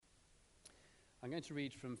I'm going to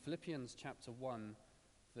read from Philippians chapter 1,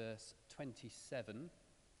 verse 27, and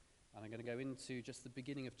I'm going to go into just the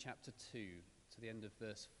beginning of chapter 2 to the end of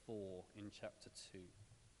verse 4 in chapter 2.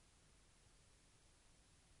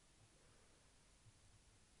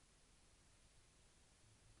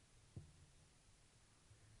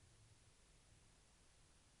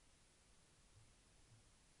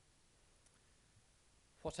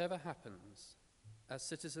 Whatever happens, as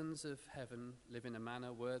citizens of heaven live in a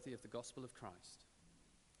manner worthy of the gospel of Christ.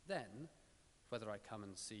 Then, whether I come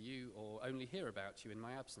and see you or only hear about you in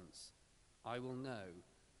my absence, I will know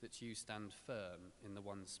that you stand firm in the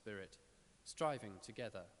one Spirit, striving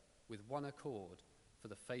together with one accord for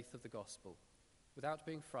the faith of the gospel, without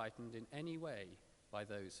being frightened in any way by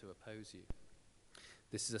those who oppose you.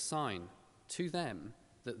 This is a sign to them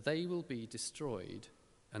that they will be destroyed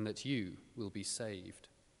and that you will be saved,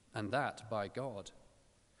 and that by God.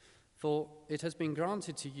 For it has been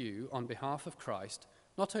granted to you on behalf of Christ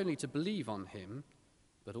not only to believe on him,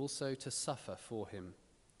 but also to suffer for him,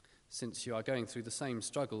 since you are going through the same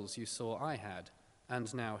struggles you saw I had,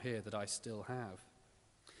 and now hear that I still have.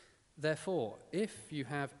 Therefore, if you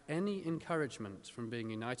have any encouragement from being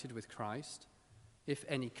united with Christ, if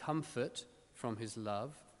any comfort from his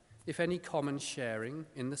love, if any common sharing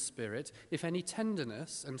in the Spirit, if any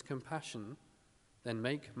tenderness and compassion, then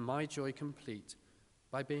make my joy complete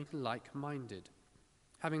by being like-minded,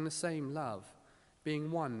 having the same love,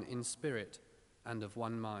 being one in spirit and of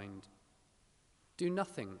one mind. Do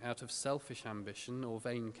nothing out of selfish ambition or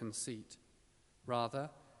vain conceit. Rather,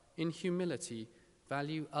 in humility,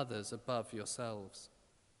 value others above yourselves,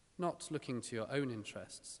 not looking to your own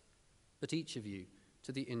interests, but each of you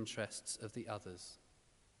to the interests of the others.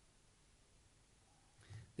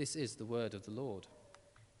 This is the word of the Lord.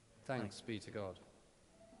 Thanks be to God.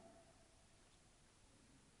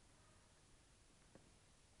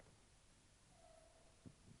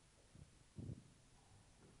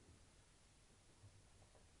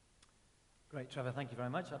 Great, Trevor, thank you very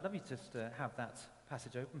much. I'd love you to just have that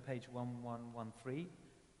passage open, page 1113,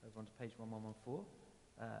 over onto page 1114.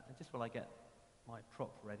 And just while I get my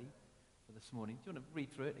prop ready for this morning, do you want to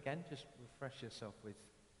read through it again? Just refresh yourself with,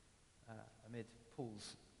 amid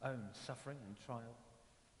Paul's own suffering and trial,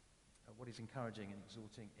 what he's encouraging and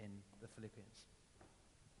exhorting in the Philippians.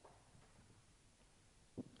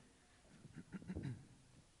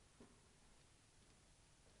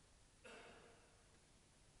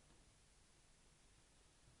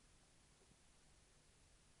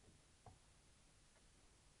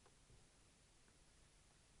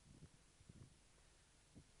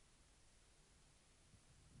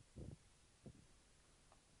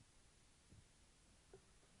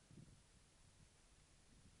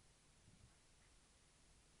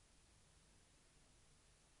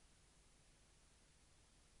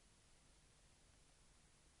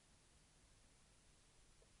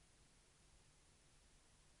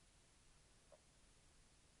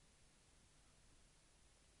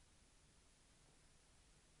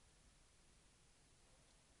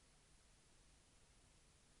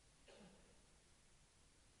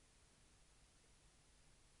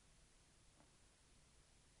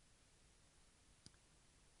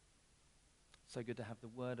 So good to have the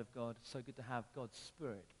Word of God, so good to have God's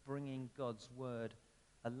Spirit bringing God's Word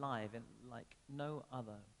alive in like no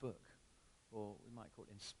other book, or we might call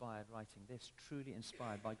it inspired writing. This truly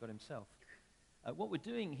inspired by God himself. What we're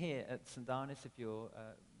doing here at St. Darnis, if you're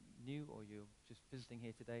new or you're just visiting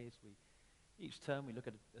here today, is each term we look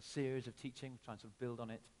at a series of teaching, trying to sort of build on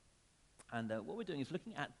it. And what we're doing is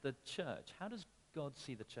looking at the church. How does God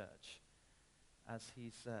see the church as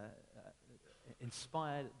he's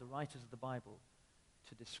inspired the writers of the Bible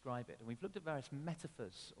to describe it? And we've looked at various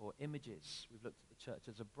metaphors or images. We've looked at the church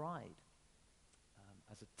as a bride,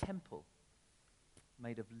 as a temple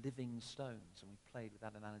made of living stones, and we've played with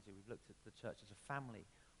that analogy. We've looked at the church as a family.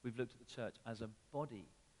 We've looked at the church as a body,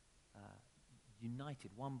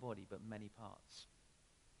 united, one body, but many parts.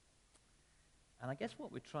 And I guess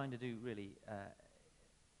what we're trying to do really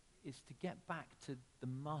is to get back to the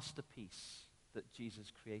masterpiece that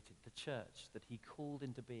Jesus created, the church that he called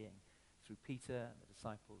into being through Peter and the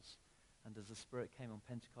disciples. And as the Spirit came on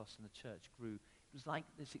Pentecost and the church grew, it was like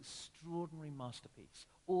this extraordinary masterpiece.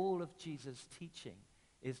 All of Jesus' teaching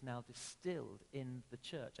is now distilled in the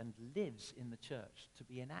church and lives in the church to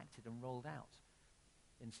be enacted and rolled out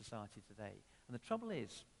in society today. And the trouble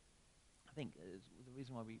is, I think the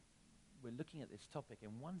reason why we're looking at this topic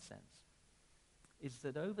in one sense is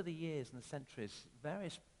that over the years and the centuries,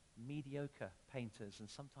 various mediocre painters and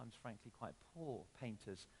sometimes, frankly, quite poor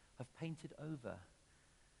painters have painted over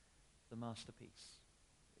the masterpiece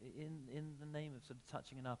in the name of sort of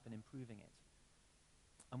touching it up and improving it.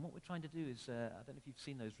 And what we're trying to do is, I don't know if you've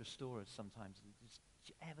seen those restorers sometimes, just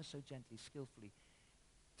ever so gently, skillfully,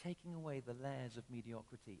 taking away the layers of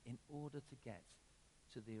mediocrity in order to get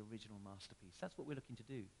to the original masterpiece. That's what we're looking to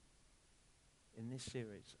do in this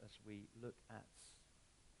series as we look at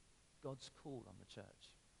God's call on the church.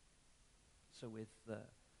 So with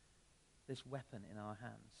this weapon in our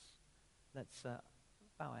hands, let's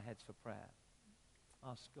bow our heads for prayer.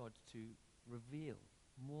 Ask God to reveal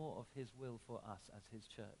more of his will for us as his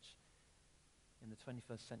church in the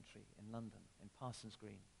 21st century, in London, in Parsons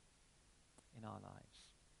Green, in our lives.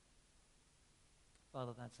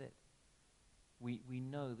 Father, that's it. We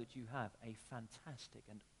know that you have a fantastic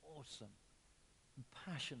and awesome and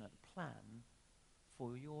passionate plan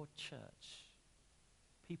for your church.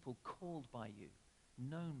 People called by you,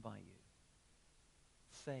 known by you,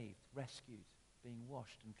 saved, rescued, being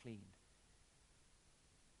washed and cleaned.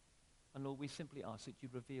 And Lord, we simply ask that you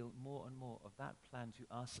reveal more and more of that plan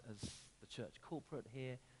to us as the church corporate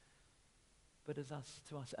here, but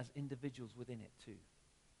to us as individuals within it too.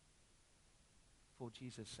 For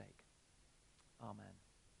Jesus' sake. Amen.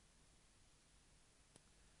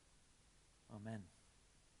 Amen.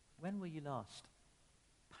 When were you last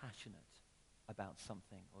passionate about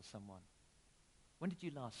something or someone? When did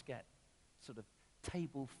you last get sort of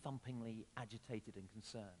table-thumpingly agitated and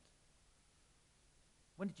concerned?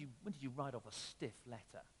 When did you write off a stiff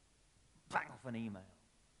letter, bang off an email,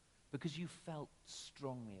 because you felt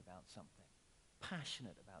strongly about something,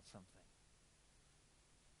 passionate about something?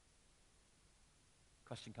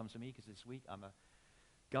 Question comes to me because this week I'm a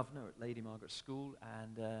governor at Lady Margaret School,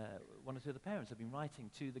 and one or two of the parents have been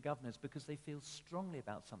writing to the governors because they feel strongly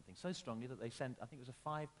about something, so strongly that they sent, I think it was a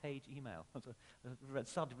 5-page email. I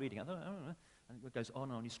started reading, I thought, oh, and it goes on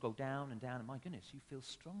and on. You scroll down, and my goodness, you feel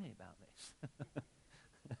strongly about this.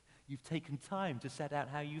 You've taken time to set out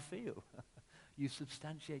how you feel. You've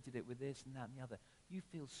substantiated it with this and that and the other. You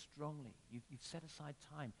feel strongly. You've set aside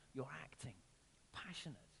time. You're acting,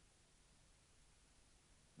 passionate.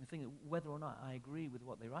 And the thing that whether or not I agree with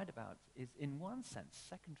what they write about is, in one sense,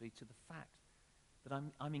 secondary to the fact that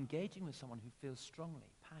I'm engaging with someone who feels strongly,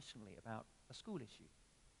 passionately about a school issue.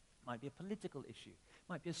 It might be a political issue. It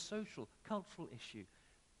might be a social, cultural issue.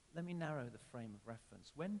 Let me narrow the frame of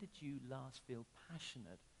reference. When did you last feel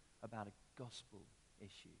passionate about a gospel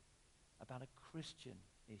issue, about a Christian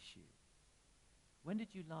issue? When did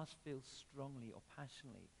you last feel strongly or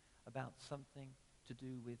passionately about something to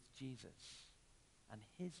do with Jesus and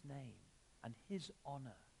his name and his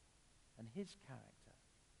honor and his character?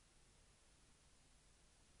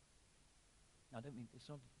 I don't mean, it's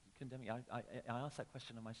not condemning. I asked that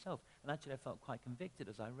question of myself, and actually I felt quite convicted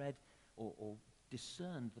as I read or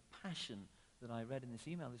discerned the passion that I read in this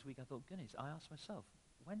email this week. I thought, goodness, I asked myself,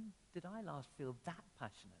 when did I last feel that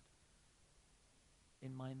passionate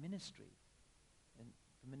in my ministry, in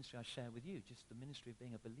the ministry I share with you, just the ministry of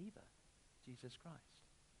being a believer, Jesus Christ?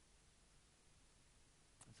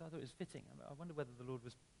 And so I thought it was fitting. I wonder whether the Lord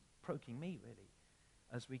was provoking me, really,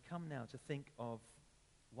 as we come now to think of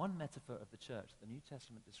one metaphor of the church. The New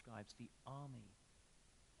Testament describes the army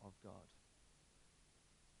of God.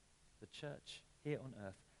 The church here on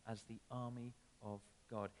earth as the army of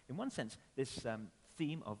God. In one sense, this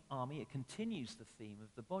theme of army, it continues the theme of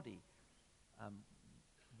the body.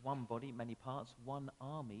 One body, many parts, one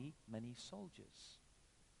army, many soldiers.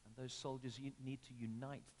 And those soldiers need to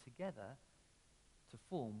unite together to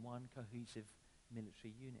form one cohesive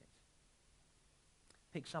military unit.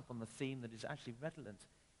 Picks up on the theme that is actually redolent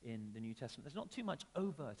in the New Testament. There's not too much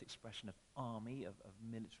overt expression of army, of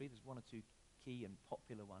military. There's one or two key and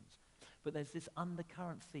popular ones. But there's this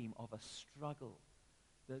undercurrent theme of a struggle.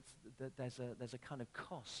 There's a kind of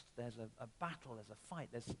cost. There's a battle. There's a fight.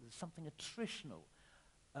 There's something attritional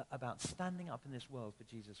about standing up in this world for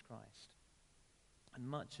Jesus Christ. And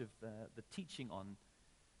much of the teaching on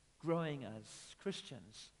growing as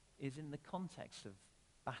Christians is in the context of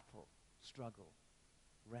battle, struggle,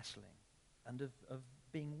 wrestling, and of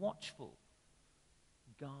being watchful,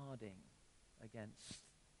 guarding against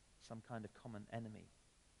some kind of common enemy.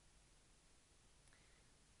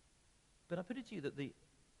 But I put it to you that the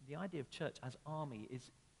idea of church as army is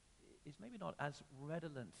maybe not as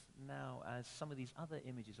redolent now as some of these other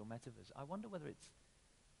images or metaphors. I wonder whether it's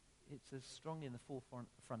as strongly in the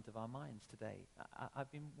forefront of our minds today.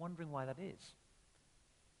 I've been wondering why that is.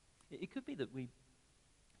 It could be that we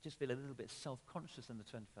just feel a little bit self-conscious in the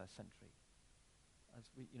 21st century. As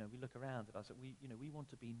we look around at us, we want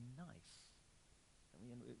to be nice.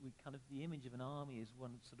 And we kind of, the image of an army is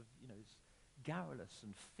one sort of, is garrulous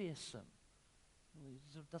and fearsome.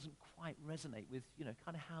 It sort of doesn't quite resonate with,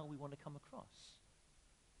 kind of how we want to come across.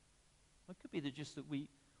 It could be that just that we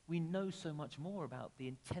know so much more about the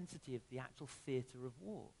intensity of the actual theater of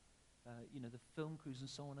war. The film crews and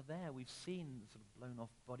so on are there. We've seen sort of blown off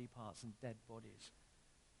body parts and dead bodies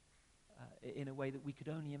in a way that we could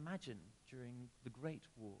only imagine during the great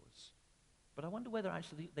wars. But I wonder whether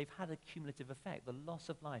actually they've had a cumulative effect. The loss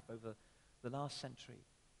of life over the last century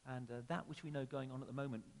and that which we know going on at the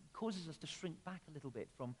moment causes us to shrink back a little bit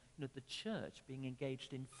from the church being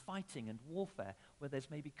engaged in fighting and warfare where there's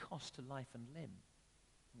maybe cost to life and limb.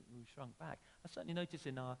 We've shrunk back. I certainly notice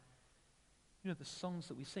in our, the songs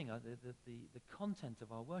that we sing, the content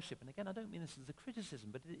of our worship. And again, I don't mean this as a criticism,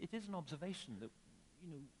 but it is an observation that,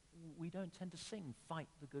 we don't tend to sing, fight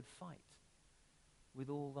the good fight with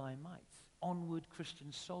all thy might. Onward,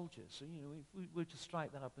 Christian soldiers. So, if we were to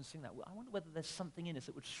strike that up and sing that, I wonder whether there's something in us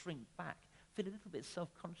that would shrink back, feel a little bit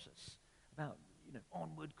self-conscious about,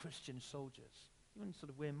 onward, Christian soldiers. Even sort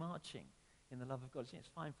of we're marching in the love of God. It's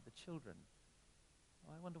fine for the children.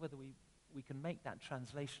 I wonder whether we can make that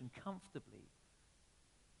translation comfortably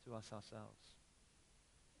to us ourselves.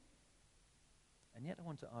 And yet I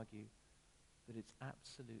want to argue that it's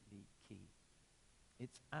absolutely key.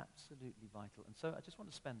 It's absolutely vital. And so I just want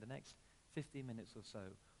to spend the next 15 minutes or so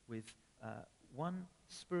with one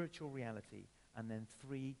spiritual reality and then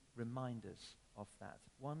 3 reminders of that.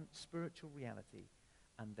 One spiritual reality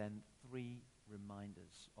and then 3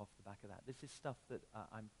 reminders off the back of that. This is stuff that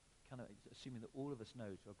I'm kind of assuming that all of us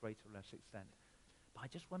know to a greater or less extent. But I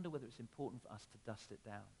just wonder whether it's important for us to dust it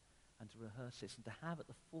down and to rehearse this and to have at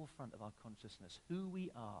the forefront of our consciousness who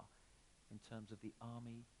we are in terms of the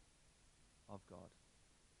army of God.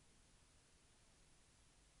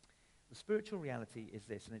 The spiritual reality is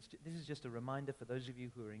this, and this is just a reminder for those of you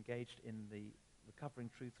who are engaged in the Recovering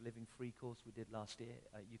Truth, Living Free course we did last year.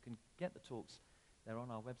 You can get the talks. They're on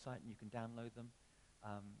our website, and you can download them.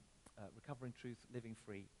 Recovering Truth, Living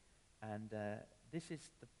Free. And this is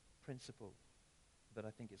the principle that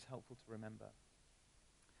I think is helpful to remember.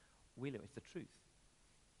 It's the truth.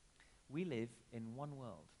 We live in one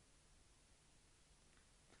world.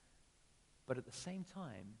 But at the same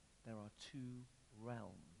time, there are 2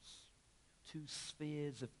 realms, 2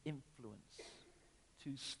 spheres of influence,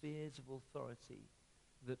 2 spheres of authority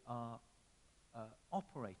that are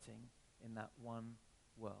operating in that one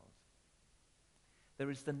world. There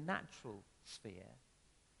is the natural sphere,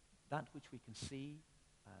 that which we can see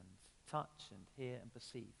and touch and hear and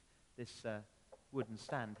perceive. This wooden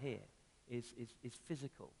stand here is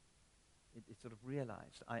physical. It's sort of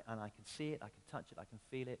realized. And I can see it, I can touch it, I can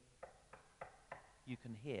feel it. You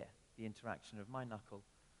can hear the interaction of my knuckle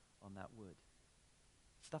on that wood.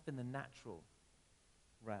 Stuff in the natural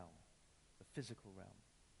realm, the physical realm.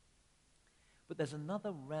 But there's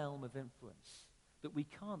another realm of influence that we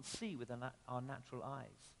can't see with our natural eyes.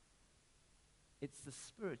 It's the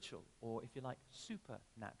spiritual, or if you like,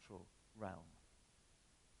 supernatural realm.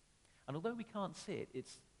 And although we can't see it,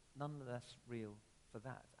 it's nonetheless real for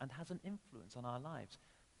that and has an influence on our lives.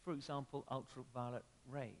 For example, ultraviolet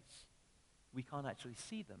rays. We can't actually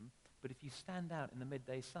see them, but if you stand out in the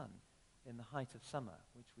midday sun in the height of summer,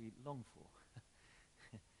 which we long for,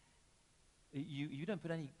 you don't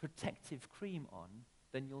put any protective cream on,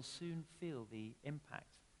 then you'll soon feel the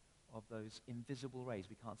impact of those invisible rays.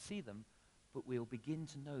 We can't see them, but we'll begin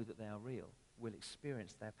to know that they are real. We'll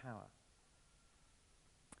experience their power.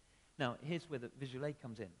 Now, here's where the visual aid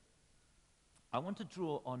comes in. I want to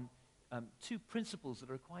draw on 2 principles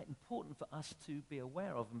that are quite important for us to be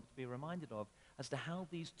aware of and to be reminded of as to how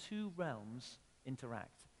these 2 realms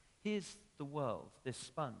interact. Here's the world, this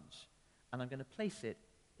sponge, and I'm going to place it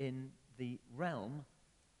in the realm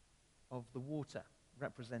of the water,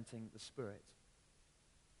 representing the Spirit.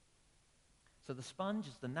 So the sponge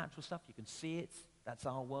is the natural stuff. You can see it. That's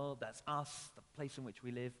our world. That's us, the place in which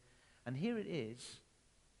we live. And here it is,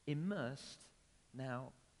 immersed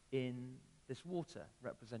now in this water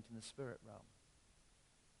representing the spirit realm.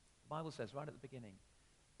 The Bible says right at the beginning,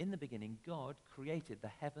 in the beginning, God created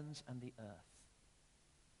the heavens and the earth.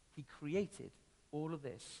 He created all of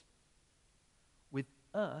this with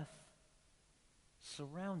earth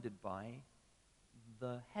surrounded by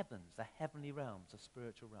the heavens, the heavenly realms, the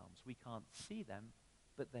spiritual realms. We can't see them,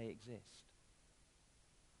 but they exist.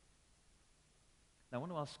 Now, I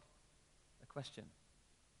want to ask a question.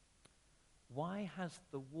 Why has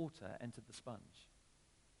the water entered the sponge?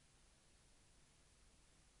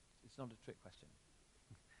 It's not a trick question.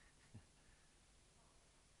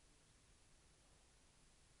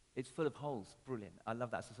 It's full of holes. Brilliant. I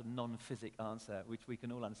love that. It's a sort of non-physic answer, which we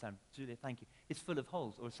can all understand. Julia, thank you. It's full of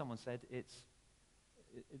holes. Or as someone said, it's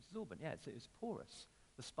absorbent. Yeah, it's porous.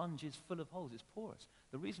 The sponge is full of holes. It's porous.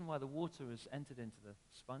 The reason why the water has entered into the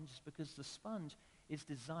sponge is because the sponge is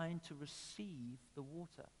designed to receive the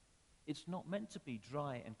water. It's not meant to be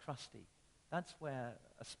dry and crusty. That's where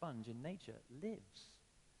a sponge in nature lives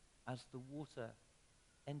as the water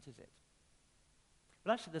enters it.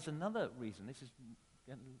 But actually, there's another reason. This is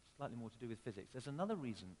getting slightly more to do with physics. There's another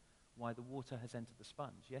reason why the water has entered the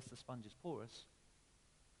sponge. Yes, the sponge is porous,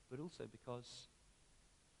 but also because...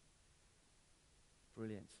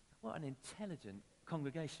 Brilliant. What an intelligent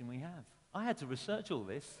congregation we have. I had to research all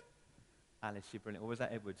this. Alice, you're brilliant. Or was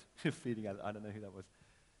that Edward feeding Alice? I don't know who that was.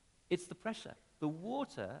 It's the pressure. The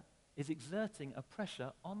water is exerting a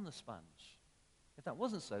pressure on the sponge. If that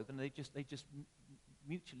wasn't so, then they just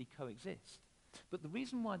mutually coexist. But the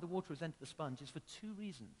reason why the water has entered the sponge is for two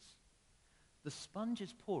reasons. The sponge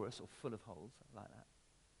is porous or full of holes, like that.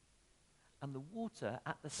 And the water,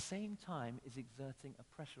 at the same time, is exerting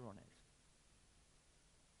a pressure on it.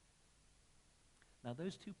 Now,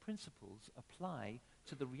 those two principles apply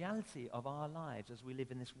to the reality of our lives as we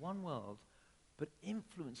live in this one world, but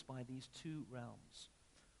influenced by these two realms.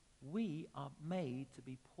 We are made to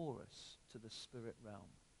be porous to the spirit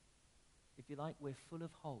realm. If you like, we're full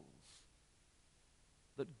of holes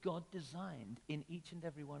that God designed in each and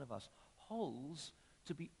every one of us. Holes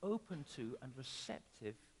to be open to and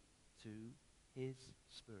receptive to his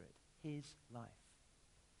spirit, his life.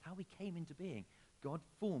 How we came into being. God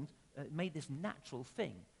made this natural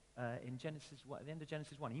thing in Genesis, at the end of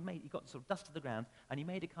Genesis 1. He got sort of dust to the ground, and he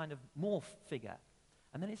made a kind of morph figure.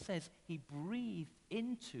 And then it says he breathed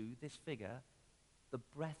into this figure the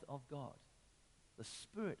breath of God, the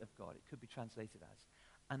Spirit of God, it could be translated as.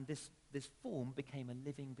 And this form became a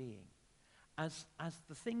living being. As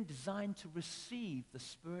the thing designed to receive the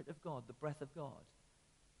Spirit of God, the breath of God,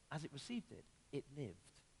 as it received it, it lived.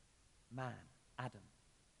 Man, Adam.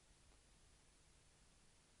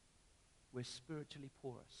 We're spiritually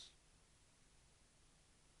porous.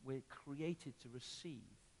 We're created to receive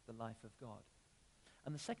the life of God.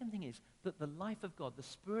 And the second thing is that the life of God, the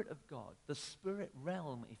Spirit of God, the spirit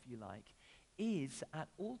realm, if you like, is at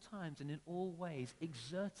all times and in all ways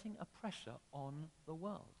exerting a pressure on the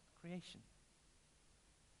world, creation.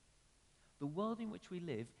 The world in which we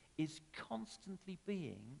live is constantly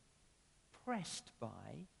being pressed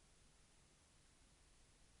by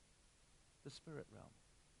the spirit realm.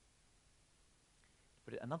 To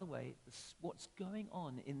put it another way, what's going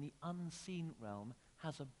on in the unseen realm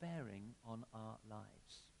has a bearing on our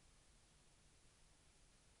lives.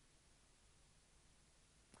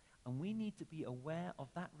 And we need to be aware of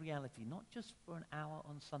that reality, not just for an hour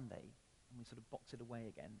on Sunday, and we sort of box it away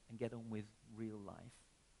again and get on with real life.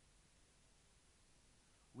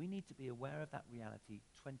 We need to be aware of that reality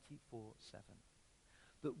 24/7.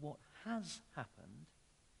 That what has happened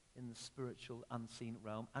in the spiritual unseen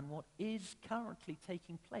realm and what is currently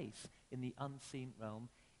taking place in the unseen realm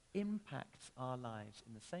impacts our lives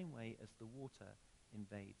in the same way as the water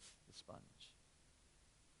invades the sponge.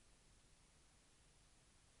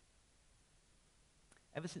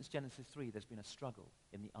 Ever since Genesis 3, there's been a struggle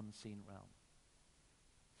in the unseen realm.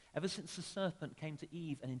 Ever since the serpent came to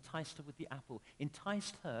Eve and enticed her with the apple,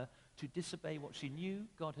 enticed her to disobey what she knew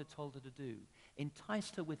God had told her to do,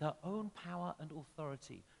 enticed her with her own power and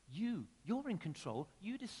authority. You're in control,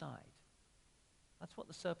 you decide. That's what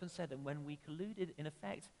the serpent said, and when we colluded, in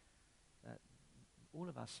effect, all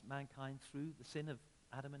of us, mankind, through the sin of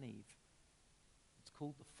Adam and Eve, it's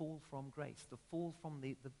called the fall from grace, the fall from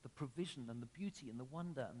the provision and the beauty and the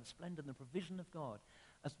wonder and the splendor and the provision of God.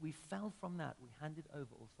 As we fell from that, we handed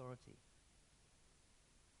over authority.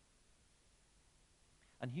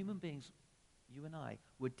 And human beings, you and I,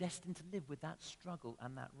 were destined to live with that struggle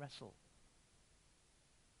and that wrestle.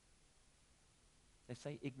 They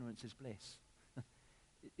say ignorance is bliss.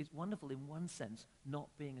 It's wonderful in one sense, not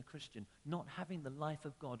being a Christian, not having the life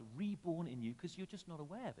of God reborn in you, because you're just not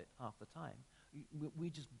aware of it half the time.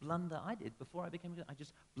 We just blunder. I did before I became a Christian. I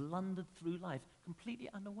just blundered through life, completely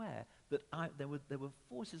unaware that there were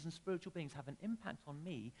forces and spiritual beings having an impact on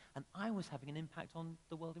me, and I was having an impact on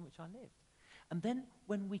the world in which I lived. And then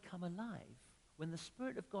when we come alive, when the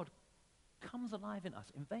Spirit of God comes alive in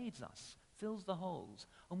us, invades us, fills the holes,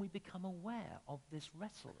 and we become aware of this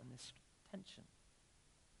wrestle and this tension,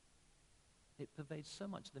 it pervades so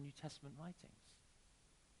much of the New Testament writings.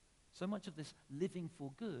 So much of this living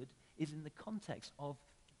for good is in the context of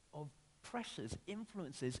pressures,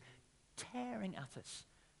 influences tearing at us,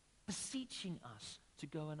 beseeching us to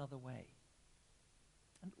go another way.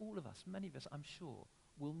 And all of us, many of us, I'm sure,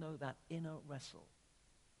 will know that inner wrestle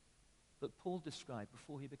that Paul described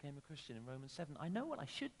before he became a Christian in Romans 7. I know what I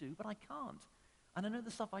should do, but I can't. And I know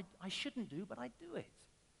the stuff I shouldn't do, but I do it.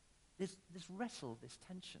 This wrestle, this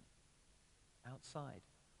tension outside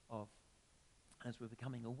of, as we're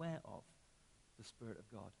becoming aware of, the Spirit of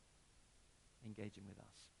God engaging with us.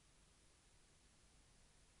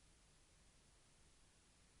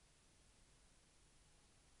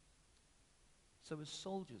 So as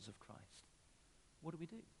soldiers of Christ, what do?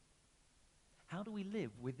 How do we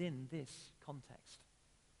live within this context?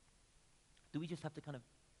 Do we just have to kind of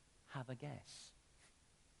have a guess?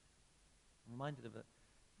 I'm reminded of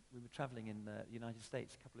we were traveling in the United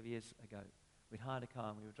States a couple of years ago. We'd hired a car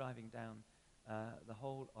and we were driving down the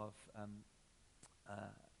whole of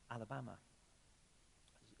Alabama.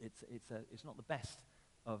 It's not the best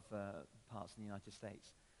of parts in the United States.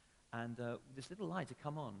 And this little light had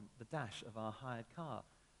come on the dash of our hired car.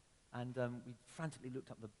 And we frantically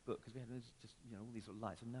looked up the book, because we had just all these little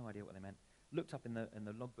lights, I had no idea what they meant. Looked up in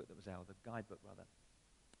the logbook that was there, or the guidebook rather.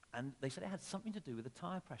 And they said it had something to do with the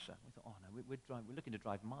tire pressure. We thought, oh no, we're looking to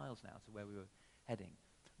drive miles now to where we were heading.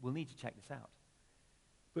 We'll need to check this out.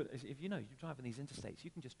 But if you drive on these interstates,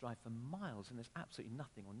 you can just drive for miles and there's absolutely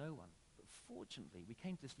nothing or no one. But fortunately, we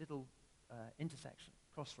came to this little intersection,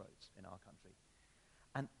 crossroads in our country.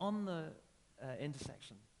 And on the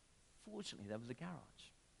intersection, fortunately, there was a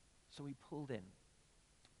garage. So we pulled in.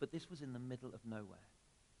 But this was in the middle of nowhere.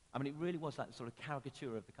 I mean, it really was that sort of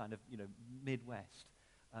caricature of the kind of, Midwest.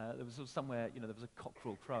 There was sort of somewhere, there was a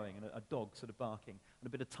cockerel crowing and a dog sort of barking and a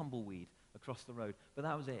bit of tumbleweed across the road. But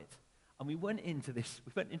that was it. And we went into this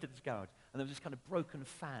garage, and there was this kind of broken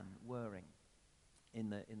fan whirring in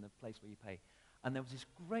the place where you pay. And there was this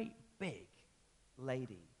great big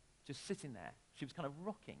lady just sitting there. She was kind of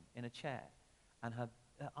rocking in a chair, and her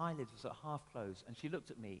eyelids were sort of half closed, and she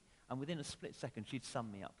looked at me, and within a split second, she'd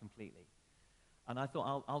summed me up completely. And I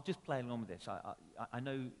thought, I'll just play along with this. I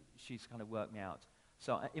know she's kind of worked me out.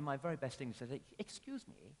 So in my very best English, I said, excuse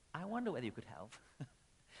me, I wonder whether you could help.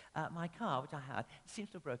 My car, which I had, seems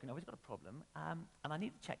to have broken. I've always got a problem, and I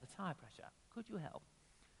need to check the tire pressure. Could you help?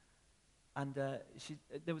 And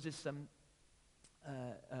there was this, there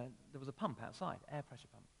was a pump outside, air pressure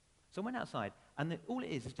pump. So I went outside, and all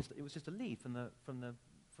it was just a lead from the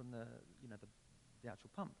actual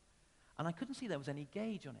pump, and I couldn't see there was any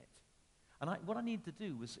gauge on it. And what I needed to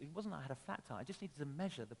do it wasn't that I had a flat tire, I just needed to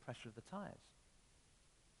measure the pressure of the tires.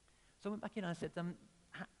 So I went back in and I said,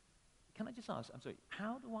 can I just ask, I'm sorry,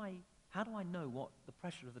 how do I know what the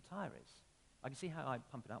pressure of the tire is? I can see how I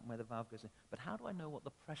pump it up and where the valve goes in, but how do I know what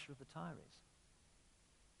the pressure of the tire is?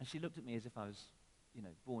 And she looked at me as if I was,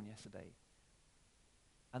 born yesterday.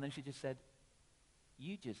 And then she just said,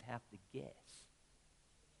 you just have to guess.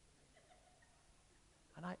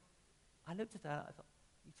 And I looked at her, I thought,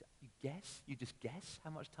 you guess? You just guess how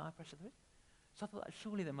much tire pressure there is? So I thought,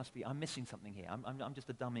 surely there must be, I'm missing something here. I'm just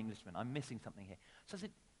a dumb Englishman. I'm missing something here. So I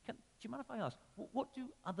said, do you mind if I ask, what do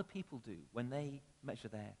other people do when they measure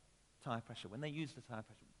their tire pressure, when they use the tire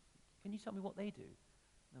pressure? Can you tell me what they do?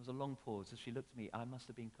 And there was a long pause as she looked at me. I must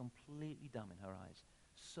have been completely dumb in her eyes.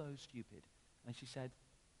 So stupid. And she said,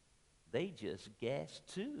 they just guess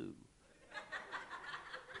too.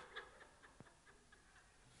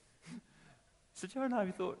 So Joe and I,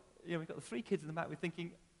 we thought, we've got the 3 kids in the back, we're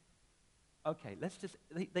thinking, okay,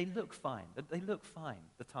 they look fine. They look fine,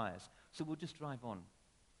 the tires. So we'll just drive on.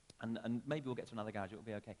 And maybe we'll get to another garage, it'll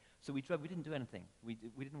be okay. So we drove, we didn't do anything. We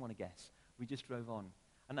didn't want to guess. We just drove on.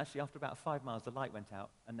 And actually, after about 5 miles, the light went out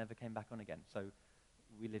and never came back on again. So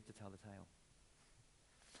we lived to tell the tale.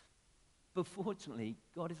 But fortunately,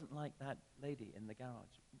 God isn't like that lady in the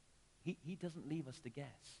garage. He doesn't leave us to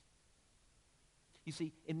guess. You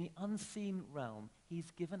see, in the unseen realm,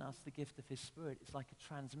 he's given us the gift of his Spirit. It's like a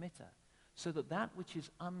transmitter, so that which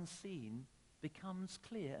is unseen becomes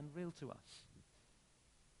clear and real to us.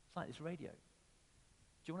 It's like this radio. Do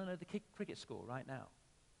you want to know the cricket score right now?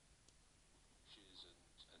 And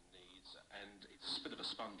needs, and it's a bit of a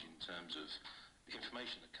sponge in terms of the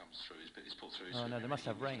information that comes through. It's put through. Oh no, they must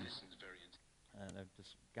have rain. They're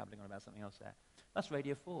just gabbling on about something else there. That's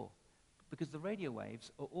Radio 4, because the radio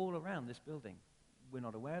waves are all around this building. We're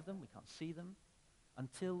not aware of them, we can't see them,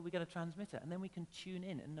 until we get a transmitter, and then we can tune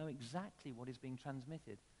in and know exactly what is being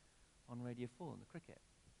transmitted on Radio 4 in the cricket.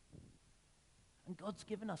 And God's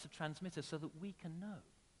given us a transmitter so that we can know.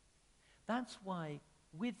 That's why,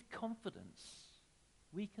 with confidence,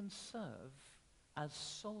 we can serve as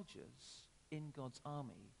soldiers in God's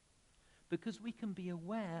army, because we can be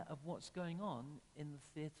aware of what's going on in the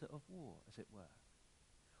theater of war, as it were.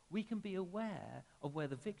 We can be aware of where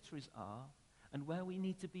the victories are and where we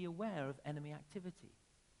need to be aware of enemy activity.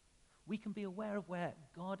 We can be aware of where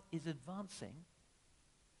God is advancing,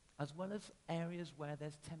 as well as areas where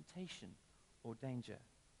there's temptation or danger.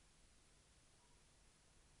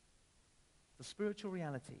 The spiritual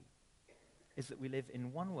reality is that we live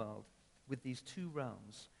in one world with these two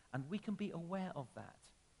realms, and we can be aware of that.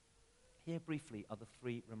 Here briefly are the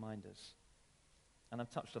three reminders, and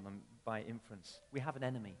I've touched on them by inference. We have an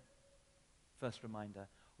enemy, first reminder.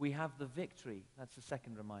 We have the victory, that's the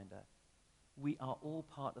second reminder. We are all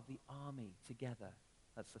part of the army together,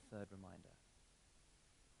 that's the third reminder.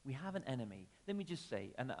 We have an enemy. Let me just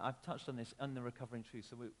say, and I've touched on this on the Recovering Truth,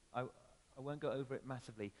 so I won't go over it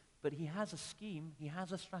massively, but he has a scheme, he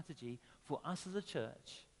has a strategy for us as a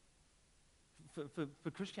church,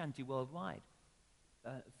 for Christianity worldwide,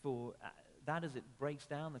 for that as it breaks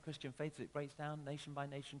down, the Christian faith as it breaks down, nation by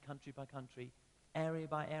nation, country by country, area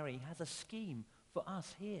by area. He has a scheme for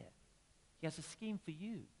us here. He has a scheme for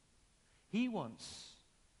you. He wants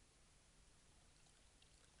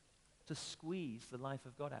to squeeze the life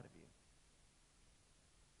of God out of you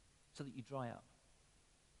so that you dry up.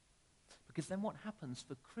 Because then what happens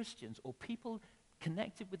for Christians or people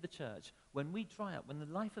connected with the church, when we dry up, when the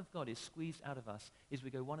life of God is squeezed out of us, is we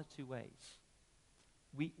go one of two ways.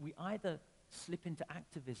 We either slip into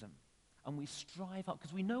activism and we strive up,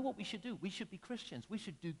 because we know what we should do. We should be Christians. We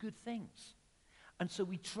should do good things. And so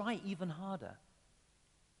we try even harder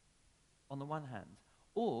on the one hand,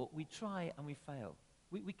 or we try and we fail.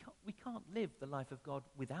 We can't live the life of God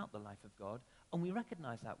without the life of God, and we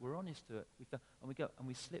recognize that. We're honest to it. We fail, and we go, and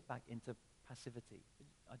we slip back into passivity.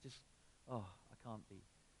 I can't be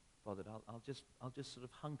bothered. I'll just sort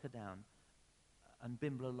of hunker down and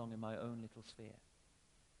bimble along in my own little sphere.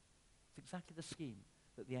 It's exactly the scheme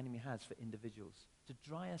that the enemy has for individuals, to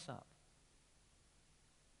dry us up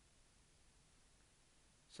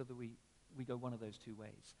so that we go one of those two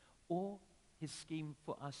ways. Or his scheme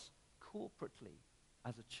for us corporately,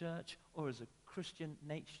 as a church or as a Christian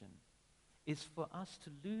nation, is for us to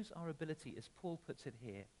lose our ability, as Paul puts it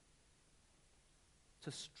here,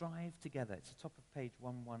 to strive together. It's the top of page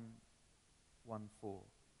 1114.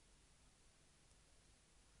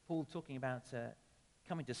 Paul talking about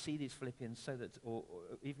coming to see these Philippians so that, or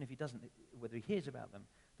even if he doesn't, whether he hears about them,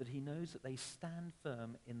 that he knows that they stand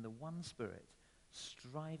firm in the one Spirit,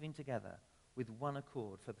 striving together with one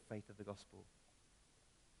accord for the faith of the gospel.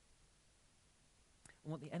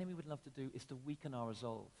 And what the enemy would love to do is to weaken our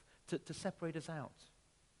resolve, to separate us out,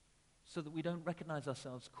 so that we don't recognize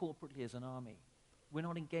ourselves corporately as an army. We're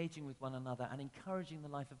not engaging with one another and encouraging the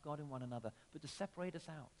life of God in one another, but to separate us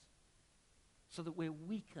out, so that we're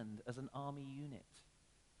weakened as an army unit.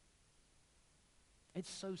 It's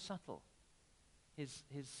so subtle.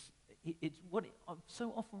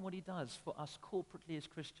 So often what he does for us corporately as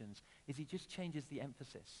Christians is he just changes the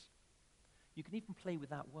emphasis. You can even play with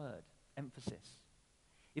that word, emphasis.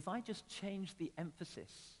 If I just change the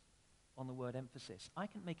emphasis on the word emphasis, I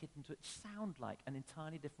can make it into sound like an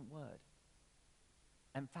entirely different word.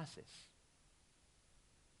 Emphasis.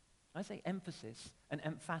 I say emphasis and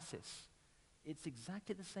emphasis. It's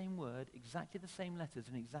exactly the same word, exactly the same letters,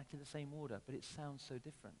 in exactly the same order, but it sounds so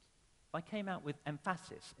different. If I came out with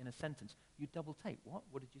emphasis in a sentence, you'd double take. What?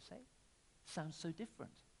 What did you say? Sounds so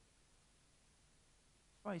different.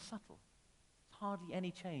 It's very subtle. It's hardly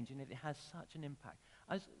any change, and it has such an impact.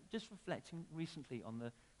 I was just reflecting recently on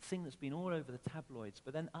the thing that's been all over the tabloids,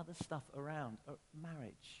 but then other stuff around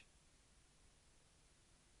marriage.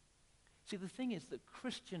 See, the thing is that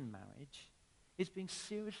Christian marriage is being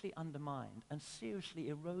seriously undermined and seriously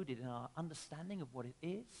eroded in our understanding of what it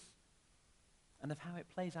is and of how it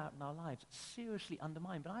plays out in our lives. Seriously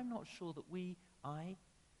undermined, but I'm not sure that I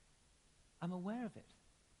am aware of it.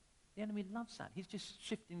 The enemy loves that. He's just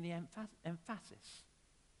shifting the emphasis.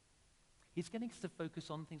 He's getting us to focus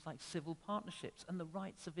on things like civil partnerships and the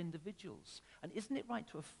rights of individuals. And isn't it right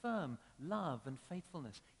to affirm love and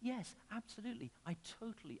faithfulness? Yes, absolutely.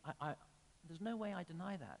 There's no way I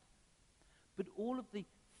deny that. But all of the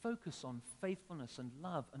focus on faithfulness and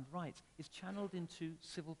love and rights is channeled into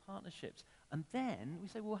civil partnerships. And then we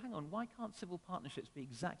say, well, hang on, why can't civil partnerships be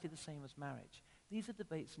exactly the same as marriage? These are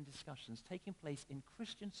debates and discussions taking place in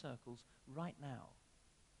Christian circles right now.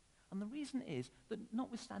 And the reason is that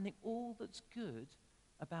notwithstanding all that's good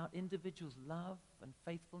about individuals' love and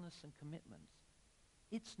faithfulness and commitment,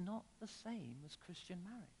 it's not the same as Christian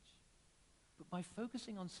marriage. But by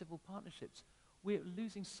focusing on civil partnerships, we're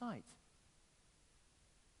losing sight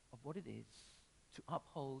of what it is to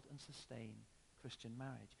uphold and sustain Christian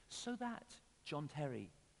marriage. So that, John Terry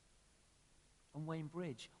and Wayne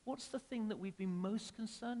Bridge, what's the thing that we've been most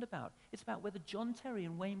concerned about? It's about whether John Terry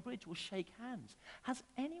and Wayne Bridge will shake hands. Has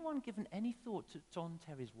anyone given any thought to John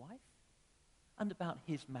Terry's wife and about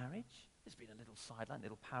his marriage? There's been a little sideline,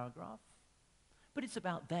 little paragraph. But it's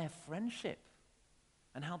about their friendship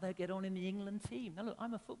and how they'll get on in the England team. Now look,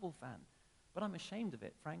 I'm a football fan, but I'm ashamed of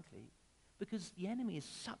it, frankly, because the enemy has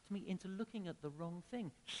sucked me into looking at the wrong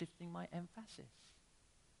thing, shifting my emphasis.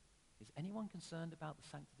 Is anyone concerned about the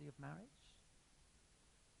sanctity of marriage?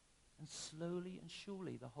 And slowly and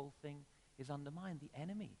surely the whole thing is undermined. The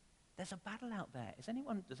enemy. There's a battle out there. Does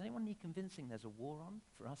anyone need convincing there's a war on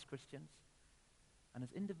for us Christians? And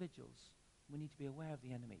as individuals, we need to be aware of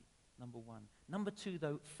the enemy, number one. Number two,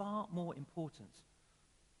 though, far more important,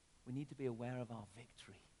 we need to be aware of our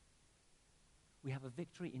victory. We have a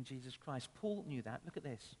victory in Jesus Christ. Paul knew that. Look at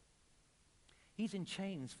this. He's in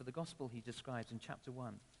chains for the gospel he describes in chapter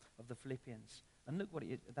 1 of the Philippians. And look what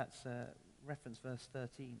that's reference verse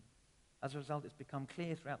 13. As a result, it's become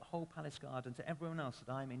clear throughout the whole palace guard and to everyone else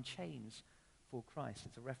that I am in chains for Christ.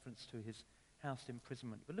 It's a reference to his house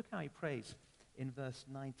imprisonment. But look how he prays in verse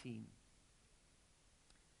 19.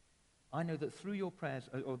 I know that through your prayers,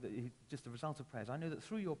 just the result of prayers, I know that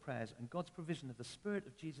through your prayers and God's provision of the Spirit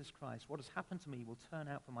of Jesus Christ, what has happened to me will turn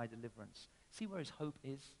out for my deliverance. See where his hope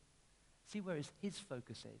is? See where his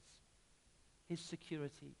focus is? His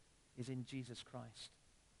security is in Jesus Christ.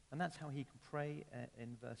 And that's how he can pray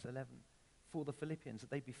in verse 11 for the Philippians, that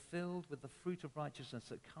they be filled with the fruit of righteousness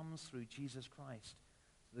that comes through Jesus Christ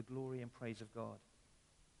to the glory and praise of God.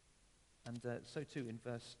 And so too in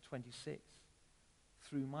verse 26.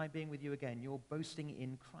 Through my being with you again, your boasting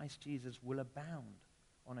in Christ Jesus will abound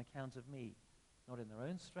on account of me. Not in their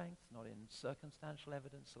own strength, not in circumstantial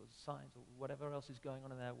evidence or signs or whatever else is going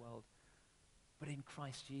on in their world, but in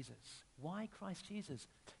Christ Jesus. Why Christ Jesus?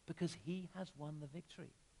 Because he has won the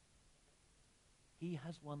victory. He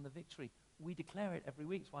has won the victory. We declare it every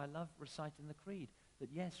week. That's why I love reciting the creed. That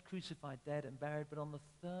yes, crucified, dead and buried, but on the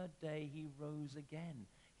third day he rose again.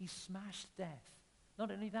 He smashed death. Not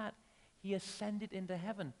only that, he ascended into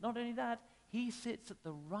heaven. Not only that, he sits at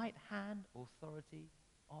the right hand authority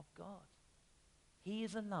of God. He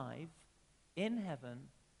is alive in heaven.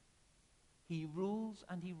 He rules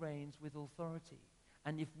and he reigns with authority.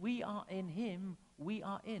 And if we are in him, we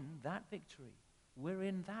are in that victory. We're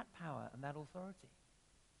in that power and that authority.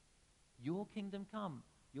 Your kingdom come,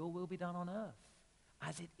 your will be done on earth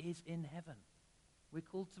as it is in heaven. We're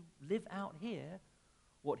called to live out here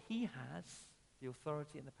what he has, the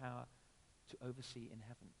authority and the power to oversee in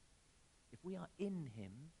heaven. If we are in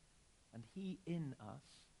him and he in us,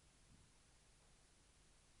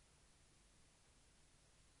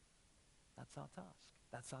 that's our task.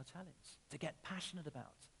 That's our challenge. To get passionate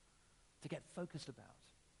about. To get focused about.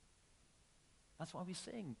 That's why we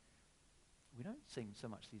sing. We don't sing so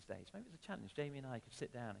much these days. Maybe it's a challenge. Jamie and I could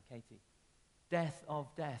sit down and Katie. Death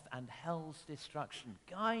of death and hell's destruction.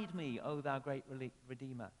 Guide me, O thou great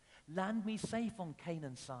Redeemer. Land me safe on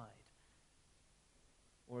Canaan's side.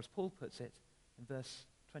 Or as Paul puts it in verse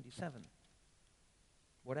 27,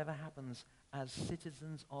 whatever happens as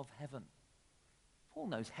citizens of heaven. Paul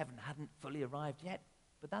knows heaven hadn't fully arrived yet,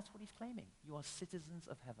 but that's what he's claiming. You are citizens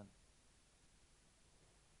of heaven.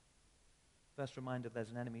 First reminder,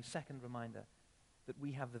 there's an enemy. Second reminder, that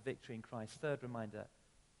we have the victory in Christ. Third reminder,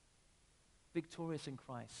 victorious in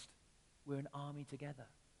Christ. We're an army together.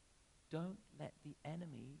 Don't let the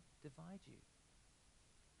enemy divide you.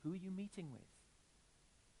 Who are you meeting with?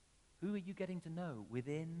 Who are you getting to know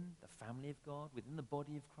within the family of God, within the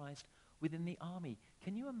body of Christ, within the army?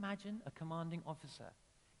 Can you imagine a commanding officer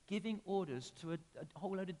giving orders to a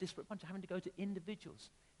whole load of disparate bunch, having to go to individuals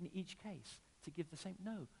in each case to give the same?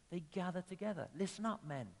 No, they gather together. Listen up,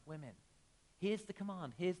 men, women. Here's the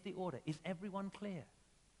command. Here's the order. Is everyone clear?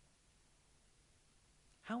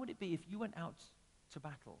 How would it be if you went out to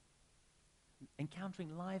battle,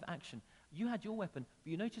 encountering live action? You had your weapon, but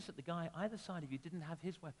you noticed that the guy either side of you didn't have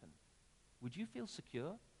his weapon. Would you feel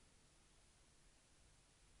secure?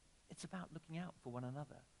 It's about looking out for one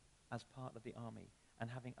another as part of the army and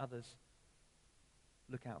having others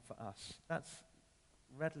look out for us. That's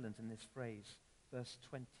redolent in this phrase, verse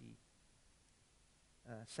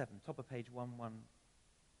 27, top of page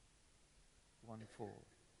 1114.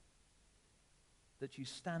 That you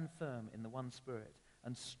stand firm in the one Spirit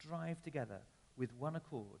and strive together with one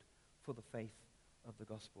accord for the faith of the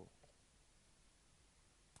gospel.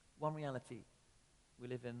 One reality. We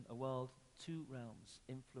live in a world, two realms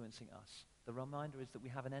influencing us. The reminder is that we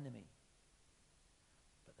have an enemy.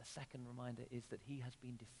 But the second reminder is that he has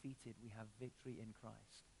been defeated. We have victory in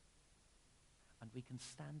Christ. And we can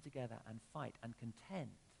stand together and fight and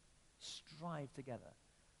contend, strive together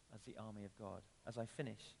as the army of God. As I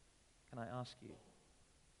finish, can I ask you,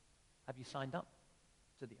 have you signed up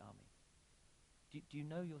to the army? Do you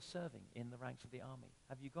know you're serving in the ranks of the army?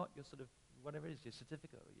 Have you got your sort of whatever it is, your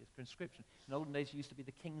certificate or your conscription. In olden days, it used to be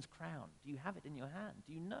the king's crown. Do you have it in your hand?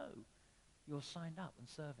 Do you know you're signed up and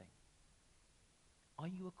serving? Are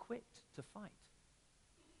you equipped to fight?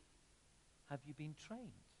 Have you been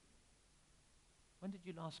trained? When did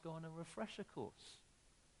you last go on a refresher course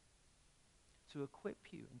to equip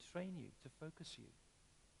you and train you, to focus you?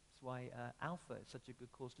 That's why Alpha is such a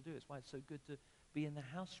good course to do. It's why it's so good to be in the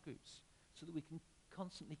house groups, so that we can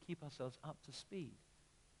constantly keep ourselves up to speed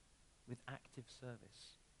with active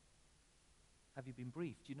service. Have you been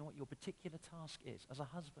briefed? Do you know what your particular task is as a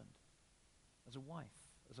husband, as a wife,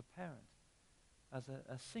 as a parent, as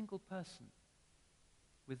a single person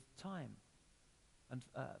with time and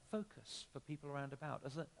focus for people around about,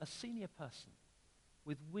 as a senior person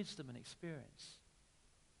with wisdom and experience,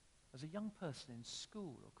 as a young person in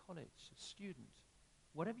school or college, a student,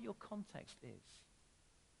 whatever your context is?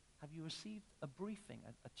 Have you received a briefing,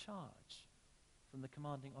 a charge from the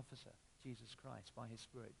commanding officer, Jesus Christ, by his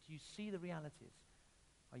Spirit? Do you see the realities?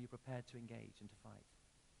 Are you prepared to engage and to fight?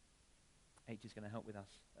 H is going to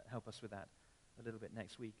help us with that a little bit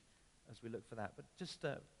next week as we look for that. But just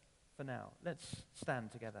for now, let's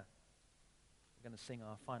stand together. We're going to sing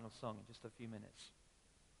our final song in just a few minutes.